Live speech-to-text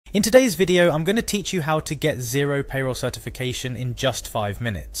In today's video, I'm going to teach you how to get Xero Payroll certification in just 5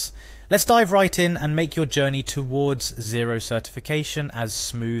 minutes. Let's dive right in and make your journey towards Xero certification as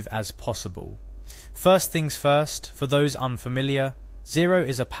smooth as possible. First things first, for those unfamiliar, Xero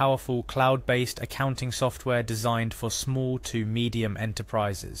is a powerful cloud-based accounting software designed for small to medium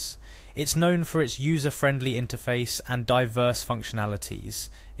enterprises. It's known for its user-friendly interface and diverse functionalities,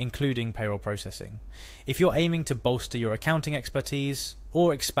 including payroll processing. If you're aiming to bolster your accounting expertise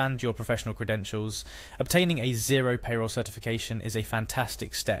or expand your professional credentials, obtaining a Xero Payroll certification is a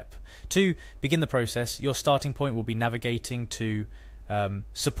fantastic step. To begin the process, your starting point will be navigating to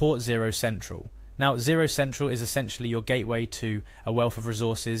Support Xero Central. Now, Xero Central is essentially your gateway to a wealth of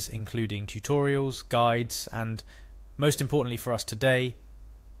resources, including tutorials, guides, and most importantly for us today,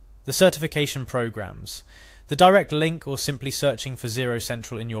 the certification programs. The direct link or simply searching for Xero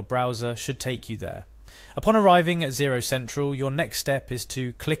Central in your browser should take you there. Upon arriving at Xero Central, your next step is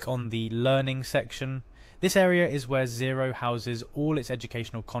to click on the Learning section. This area is where Xero houses all its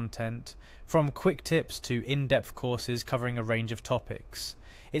educational content, from quick tips to in-depth courses covering a range of topics.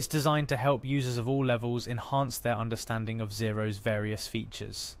 It's designed to help users of all levels enhance their understanding of Xero's various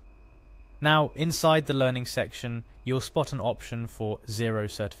features. Now, inside the Learning section, you'll spot an option for Xero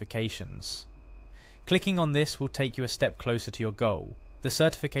certifications. Clicking on this will take you a step closer to your goal. The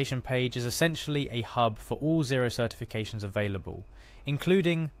certification page is essentially a hub for all Xero certifications available,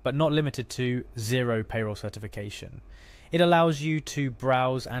 including, but not limited to, Xero Payroll certification. It allows you to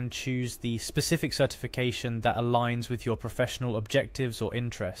browse and choose the specific certification that aligns with your professional objectives or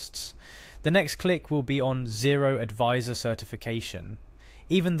interests. The next click will be on Xero Advisor certification.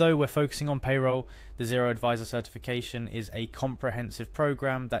 Even though we're focusing on payroll, the Xero Advisor certification is a comprehensive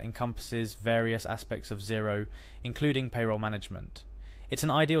program that encompasses various aspects of Xero, including payroll management. It's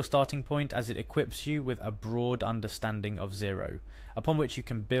an ideal starting point as it equips you with a broad understanding of Xero, upon which you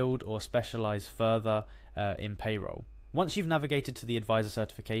can build or specialize further in payroll. Once you've navigated to the Advisor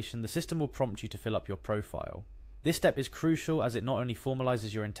certification, the system will prompt you to fill up your profile. This step is crucial as it not only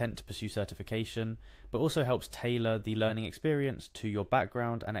formalizes your intent to pursue certification, but also helps tailor the learning experience to your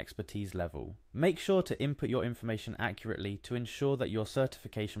background and expertise level. Make sure to input your information accurately to ensure that your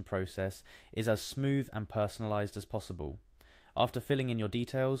certification process is as smooth and personalized as possible. After filling in your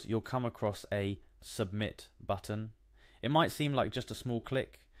details, you'll come across a Submit button. It might seem like just a small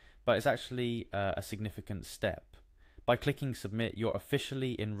click, but it's actually a significant step. By clicking Submit, you're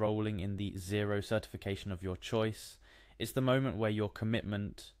officially enrolling in the Xero certification of your choice. It's the moment where your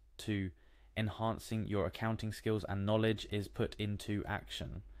commitment to enhancing your accounting skills and knowledge is put into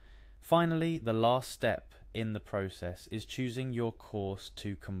action. Finally, the last step in the process is choosing your course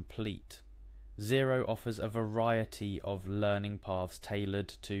to complete. Xero offers a variety of learning paths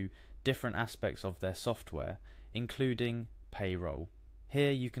tailored to different aspects of their software, including payroll.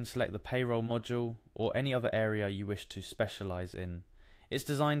 Here you can select the payroll module or any other area you wish to specialize in. It's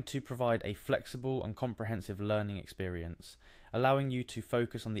designed to provide a flexible and comprehensive learning experience, allowing you to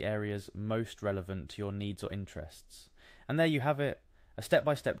focus on the areas most relevant to your needs or interests. And there you have it, a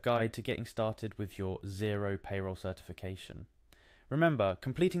step-by-step guide to getting started with your Xero Payroll certification. Remember,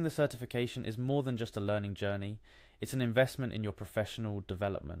 completing the certification is more than just a learning journey, it's an investment in your professional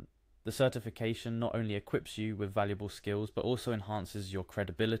development. The certification not only equips you with valuable skills, but also enhances your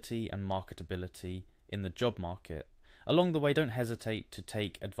credibility and marketability in the job market. Along the way, don't hesitate to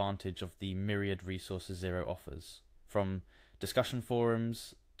take advantage of the myriad resources Xero offers. From discussion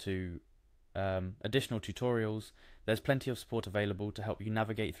forums to additional tutorials, there's plenty of support available to help you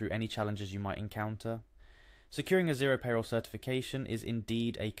navigate through any challenges you might encounter. Securing a Xero Payroll certification is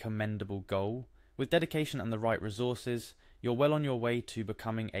indeed a commendable goal. With dedication and the right resources, you're well on your way to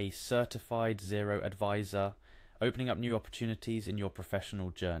becoming a certified Xero advisor, opening up new opportunities in your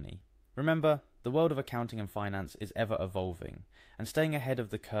professional journey. Remember, the world of accounting and finance is ever evolving, and staying ahead of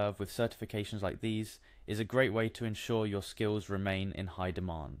the curve with certifications like these is a great way to ensure your skills remain in high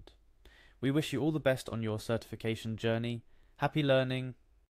demand. We wish you all the best on your certification journey. Happy learning,